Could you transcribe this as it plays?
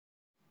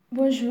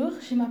Bonjour,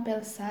 je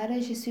m'appelle Sara,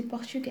 je suis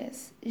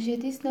portugaise. J'ai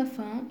 19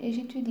 ans et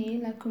j'étudie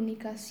la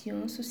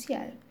communication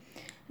sociale.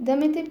 Dans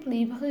mes temps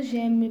libres,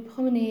 j'aime me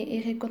promener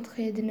et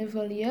rencontrer de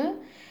nouveaux lieux,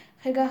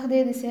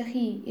 regarder des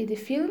séries et des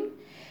films.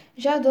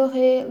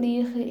 J'adorais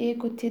lire et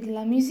écouter de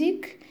la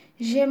musique.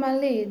 J'aime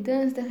aller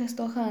dans des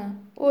restaurants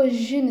où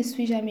je ne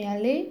suis jamais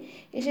allée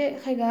et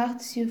je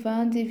regarde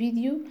souvent des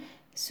vidéos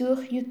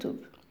sur YouTube.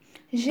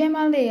 J'aime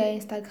aller à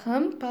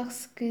Instagram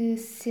parce que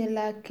c'est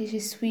là que je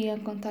suis en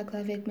contact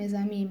avec mes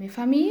amis et mes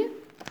familles.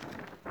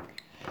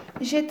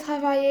 J'ai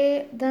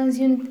travaillé dans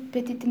une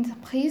petite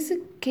entreprise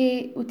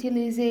qui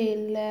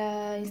utilisait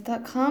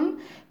l'Instagram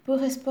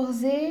pour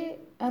exposer,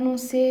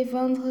 annoncer,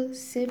 vendre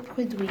ses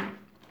produits.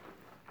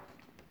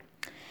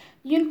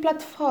 Une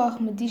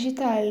plateforme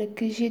digitale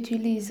que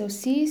j'utilise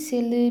aussi,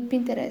 c'est le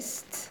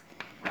Pinterest.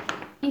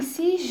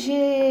 Ici,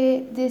 j'ai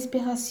des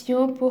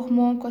inspirations pour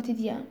mon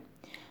quotidien.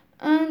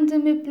 Un de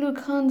mes plus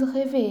grands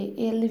rêves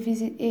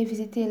est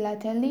visiter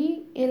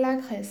l'Italie et la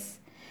Grèce.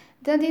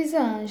 Dans 10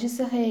 ans, je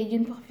serai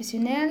une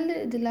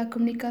professionnelle de la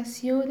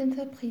communication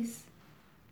d'entreprise.